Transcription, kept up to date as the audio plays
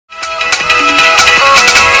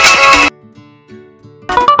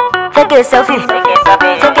Take a selfie,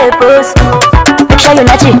 take a pose. Make sure you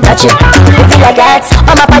nudge it, If you like that,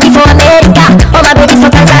 all my body for America, all my babies for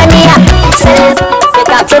Tanzania.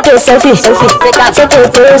 Take a selfie, take a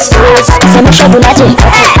pose. So make sure you nudge it,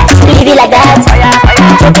 If you like that,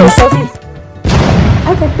 take a selfie.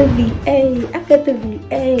 I got the VA, I got the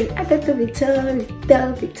VA, I got the Victory,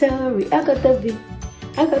 the Victory, I got the V,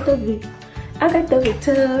 I got the V, I got the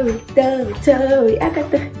Victory, the Victory, I got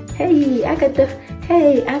the, hey, I got the,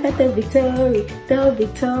 hey, I got the Victory, the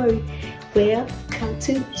Victory. Welcome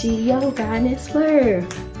to Giovanni's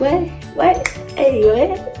World. What, hey,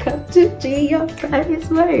 welcome to Giovanni's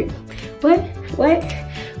World. What,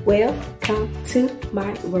 welcome to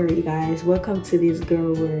my world, you guys. Welcome to this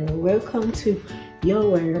girl world. Welcome to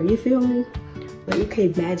your world, you feel me? But you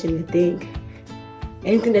can imagine and think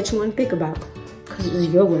anything that you want to think about, because it's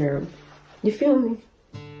your world, you feel me?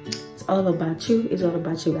 It's all about you. It's all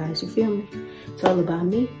about you guys, you feel me? It's all about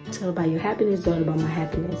me. It's all about your happiness. It's all about my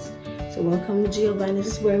happiness. So welcome to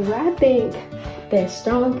Giovanni's World, where I think that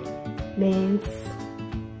strong means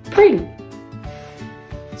pretty.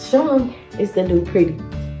 Strong is the new pretty.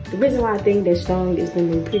 The reason why I think that strong is the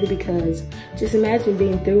new pretty, because just imagine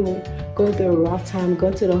being through it, going through a rough time,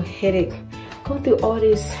 going through the headache, going through all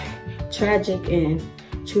this tragic and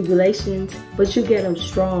tribulations, but you get them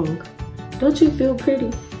strong. Don't you feel pretty?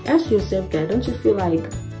 Ask yourself that. Don't you feel like,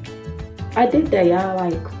 I did that, y'all?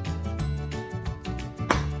 Like,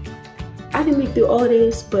 I didn't make through all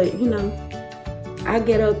this, but you know, I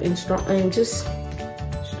get up and strong, and just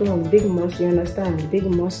strong, big muscle, you understand? Big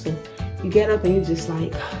muscle. You get up and you're just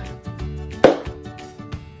like,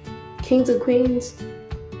 kings and queens,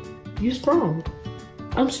 you strong.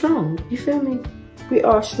 I'm strong, you feel me? We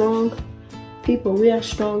are strong people. We are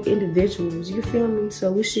strong individuals, you feel me? So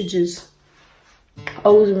we should just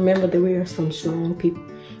always remember that we are some strong people.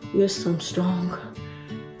 We are some strong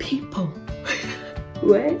people.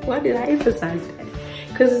 What? Why did I emphasize that?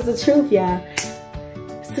 Because it's the truth, y'all.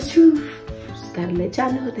 It's the truth. Just gotta let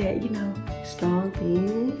y'all know that, you know, strong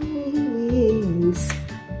things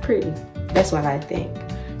pretty. That's what I think.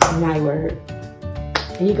 My word.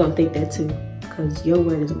 And you're gonna think that too, because your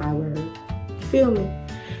word is my word. You feel me?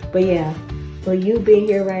 But yeah, for you being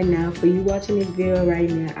here right now, for you watching this video right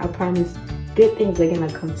now, I promise good things are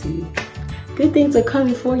gonna come to you. Good things are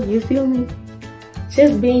coming for you, you feel me?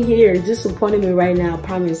 Just being here, just supporting me right now, I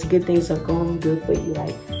promise good things are going good for you.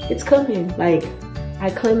 Like, it's coming. Like, I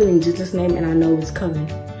claim it in Jesus' name and I know it's coming.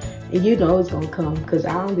 And you know it's gonna come, because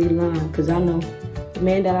I don't be lying, because I know the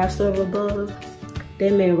man that I serve above,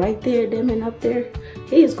 that man right there, that man up there,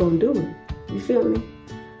 he is gonna do it. You feel me?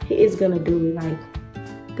 He is gonna do it. Like,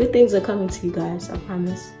 good things are coming to you guys, I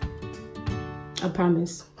promise. I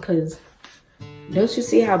promise. Because don't you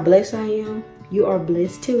see how blessed I am? You are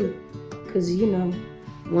blessed too. Because you know,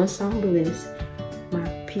 once I'm blessed, my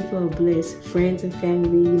people are blessed. Friends and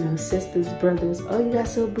family, you know, sisters, brothers. Oh, you got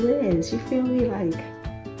so blessed. You feel me? Like,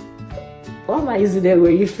 why am I using that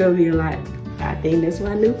word? You feel me? Like, I think that's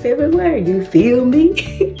my new favorite word. You feel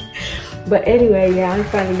me? But anyway, yeah, I'm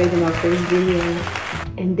finally making my first video.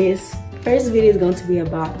 And this first video is going to be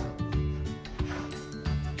about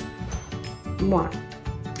moi.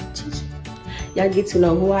 Y'all get to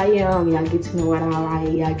know who I am. Y'all get to know what I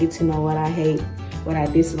like. Y'all get to know what I hate, what I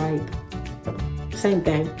dislike. Same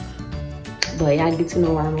thing. But y'all get to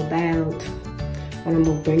know what I'm about, what I'm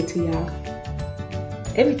gonna bring to y'all.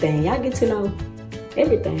 Everything. Y'all get to know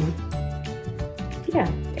everything. Yeah,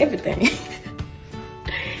 everything.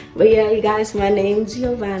 But yeah, you guys, my name's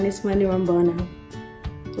Giovanni's Money Rambona.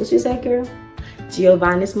 What you say, girl?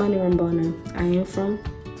 Giovanni's Money Rambona. I am from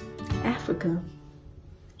Africa.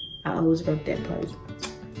 I always wrote that part.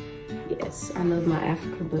 Yes, I love my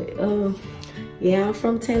Africa, but yeah, I'm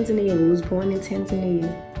from Tanzania. I was born in Tanzania.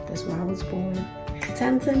 That's where I was born.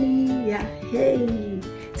 Tanzania, hey.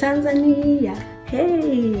 Tanzania,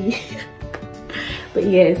 hey. But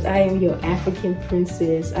yes, I am your African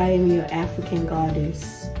princess. I am your African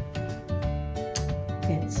goddess.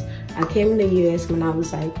 Yes, I came in the US when I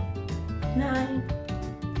was like 9.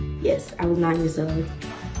 Yes, I was 9 years old.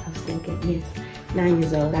 I was thinking, yes, 9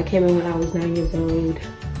 years old. I came in when I was 9 years old.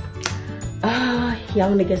 Y'all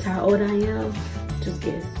wanna guess how old I am? Just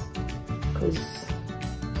guess. Cause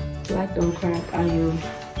black don't crack. I am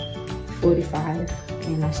 45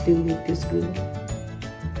 and I still look this good.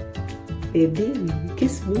 Baby,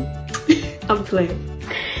 kiss me. I'm playing.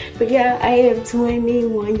 But yeah, I am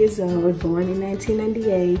 21 years old, born in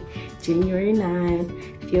 1998, January 9.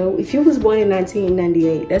 If you was born in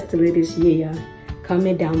 1998, that's the latest year, y'all.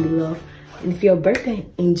 Comment down below. And if your birthday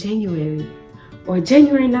in January or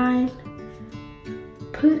January 9,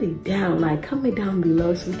 put it down. Like, comment down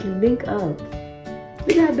below so we can link up.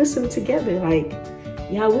 We gotta do something together. Like,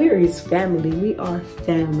 y'all, we're his family. We are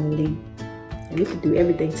family. And we can do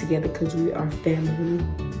everything together because we are family.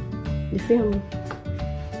 You feel me?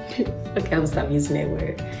 Okay, I'm gonna stop using that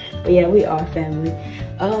word. But yeah, we are family.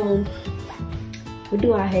 What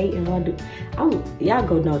do I hate and what do y'all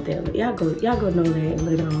go know that. Y'all go know that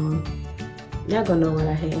later on. Y'all gonna know what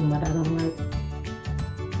I hate and what I don't like.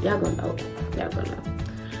 Y'all gonna know. Y'all gonna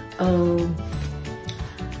know.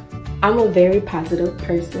 I'm a very positive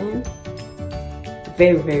person.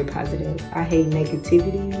 Very, very positive. I hate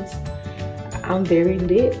negativities. I'm very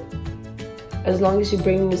lit. As long as you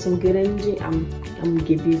bring me some good energy, I'm gonna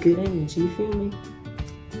give you good energy, you feel me?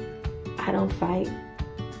 I don't fight.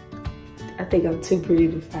 I think I'm too pretty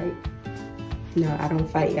to fight. No, I don't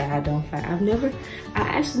fight, yeah, I don't fight. I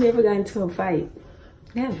actually never got into a fight.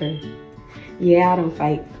 Never. Yeah, I don't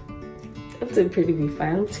fight. I'm too pretty to be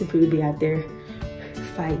fighting. I'm too pretty to be out there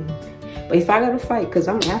fighting. But if I gotta fight, cause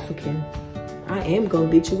I'm African, I am gonna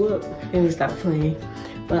beat you up. Let me stop playing.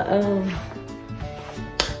 But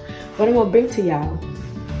what I'm gonna bring to y'all.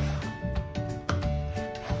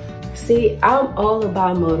 See, I'm all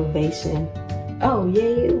about motivation. Oh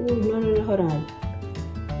yeah, no, hold on.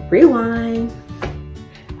 Rewind.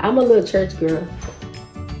 I'm a little church girl.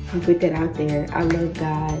 I put that out there. I love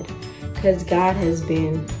God, cause God has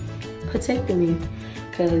been protecting me.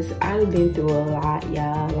 Cause I've been through a lot,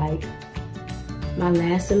 y'all. Like my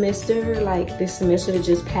last semester, like this semester that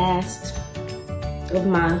just passed of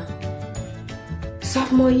my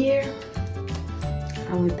sophomore year,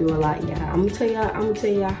 I went through a lot, y'all. I'm gonna tell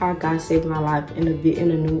y'all how God saved my life in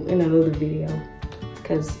another video,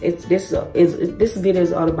 because this video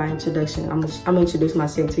is all about introduction. I'm gonna introduce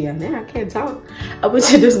myself to y'all. Now I can't talk. I'm gonna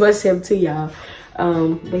introduce myself to y'all.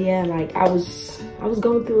 But yeah, like I was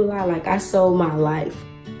going through a lot. Like I saw my life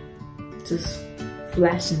just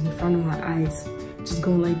flashing in front of my eyes, just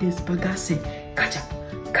going like this. But God said, "Gotcha,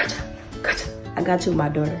 gotcha, gotcha. I got you, my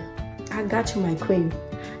daughter. I got you, my queen.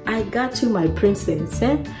 I got you, my princess.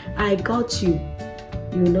 Eh? I got you.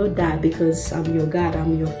 You know that because I'm your God.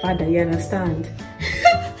 I'm your father. You understand?"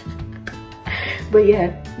 But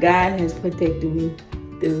yeah, God has protected me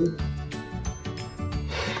through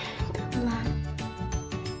a lot.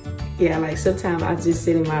 Yeah, like sometimes I just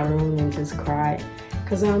sit in my room and just cry,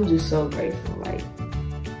 because I'm just so grateful. Like,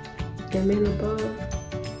 the man above,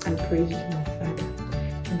 I praise you, my Father,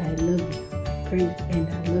 and I love you. Praise you and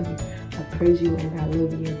I love you. I praise you and I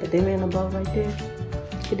love you. But that man above right there,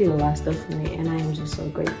 he did a lot of stuff for me, and I am just so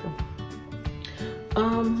grateful.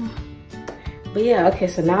 But yeah, okay,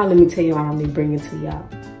 so now let me tell you what I'm gonna be bringing to y'all.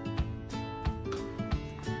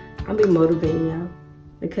 I'll be motivating y'all,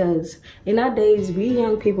 because in our days, we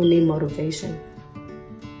young people need motivation.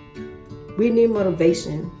 We need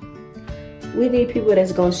motivation. We need people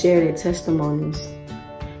that's gonna share their testimonies,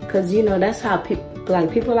 because you know that's how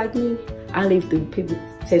people like me, I live through people's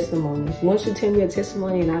testimonies. Once you tell me a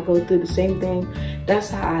testimony and I go through the same thing, that's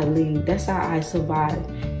how I live. That's how I survive.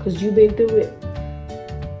 Because you've been through it,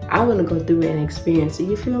 I want to go through it and experience it.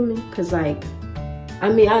 You feel me? Because like, I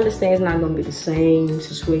mean, I understand it's not going to be the same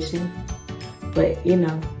situation, but you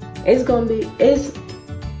know, it's going to be the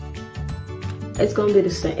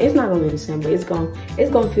same. It's not going to be the same, but it's going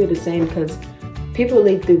to feel the same, because people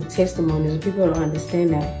live through testimonies and people don't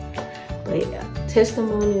understand that. But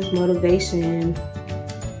testimonies, motivation.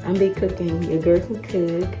 I'm be cooking. Your girl can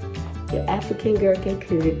cook. Your African girl can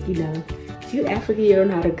cook. You know, if you African, you don't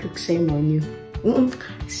know how to cook. Shame on you.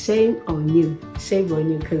 Shame on you. Shame on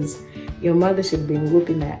you, because your mother should be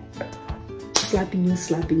whooping that. Slapping you.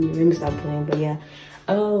 Let me stop playing. But yeah,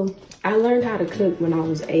 I learned how to cook when I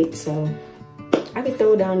was 8, so I can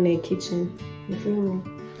throw down in that kitchen. You feel me?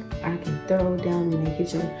 I can throw down in the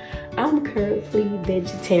kitchen. I'm currently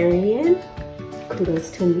vegetarian. Kudos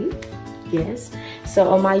to me. Yes. So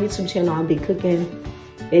on my YouTube channel, I'll be cooking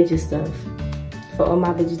veggie stuff. For all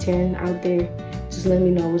my vegetarians out there, just let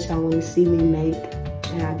me know what y'all want to see me make,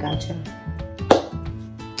 and I got y'all.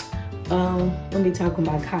 We'll be talking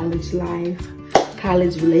about college life,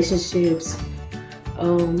 college relationships.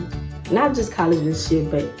 Not just college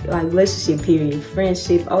relationship, but like relationship period,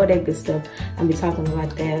 friendship, all that good stuff. I'll be talking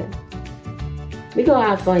about that. We gonna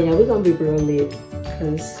have fun, y'all. We're gonna be real lit,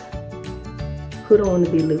 because who don't want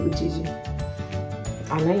to be lit with Gigi?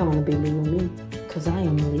 I know y'all want to be lit with me, because I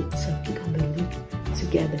am lit. So we gonna be lit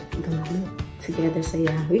together. We gonna be lit together. So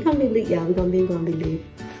yeah, we gonna be lit, y'all. We gonna be lit.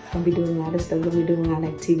 Gonna be doing a lot of stuff. Gonna be doing a lot of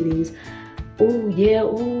activities. Oh yeah.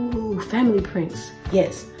 Ooh, family pranks.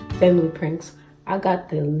 Yes, family pranks. I got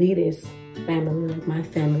the latest family. Like, my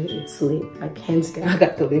family is lit. Like, hands down, I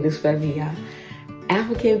got the latest family, y'all.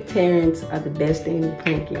 African parents are the best thing to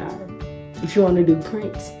prank, y'all. If you want to do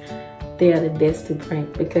pranks, they are the best to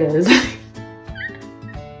prank, because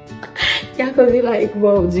y'all gonna be like,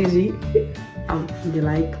 whoa, Gigi. Be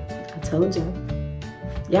like, I told y'all.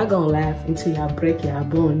 Y'all gonna laugh until y'all break your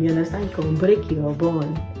bone. You understand? You're gonna break your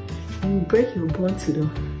bone. And you break your bone to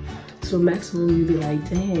the maximum. You be like,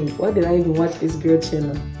 dang, why did I even watch this girl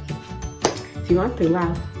channel? If you want to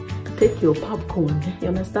laugh, take your popcorn. You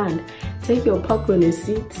understand? Take your popcorn and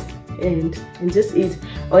sit and just eat.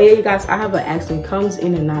 Oh yeah, you guys, I have an accent. Comes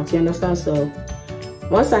in and out. You understand? So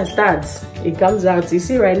once I start, it comes out. You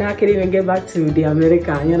see, right now I can't even get back to the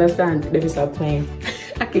American. You understand? Let me stop playing.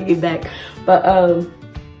 I can get back, but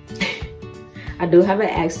I do have an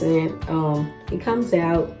accent. It comes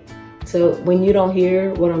out. So when you don't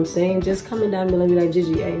hear what I'm saying, just comment down below and be like,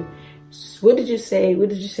 Gigi, hey, what did you say? What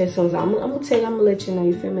did you say? So I'm gonna tell you, I'm gonna let you know,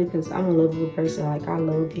 you feel me? Because I'm a lovable person. Like, I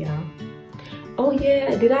love y'all. Oh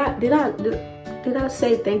yeah, did I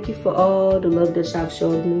say thank you for all the love that y'all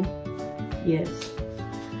showed me? Yes.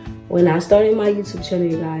 When I started my YouTube channel,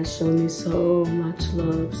 you guys showed me so much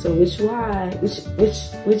love. So which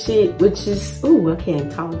is ooh, I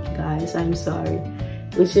can't talk, you guys. I'm sorry.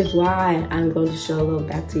 Which is why I'm going to show love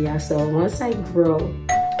back to y'all. So once I grow,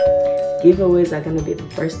 giveaways are gonna be the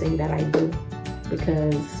first thing that I do,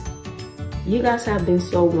 because you guys have been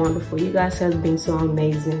so wonderful. You guys have been so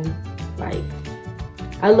amazing. Like,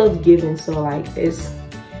 I love giving, so like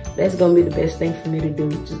that's gonna be the best thing for me to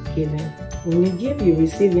do, just giving. When you give, you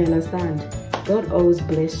receive, you understand? God always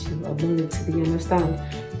bless you abundantly, you understand?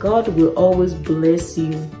 God will always bless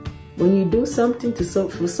you. When you do something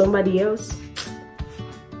for somebody else,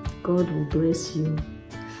 God will bless you.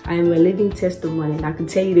 I am a living testimony, and I can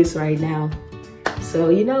tell you this right now. So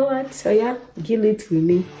you know what? So yeah, give it to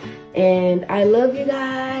me. And I love you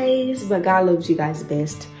guys, but God loves you guys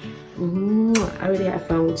best. I really had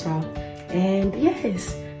fun with y'all. And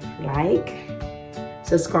yes, like,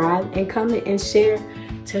 subscribe, and comment and share.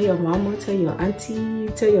 Tell your mama, tell your auntie,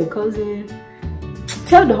 tell your cousin,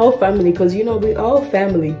 tell the whole family, because you know we all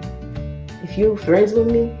family. If you're friends with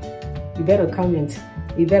me, you better comment,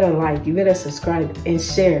 you better like, you better subscribe and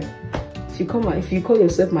share. If you call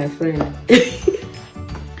yourself my friend.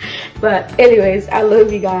 But anyways, I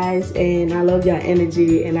love you guys, and I love your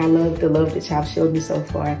energy, and I love the love that y'all showed me so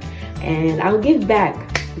far, and I'll give back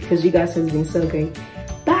because you guys have been so great.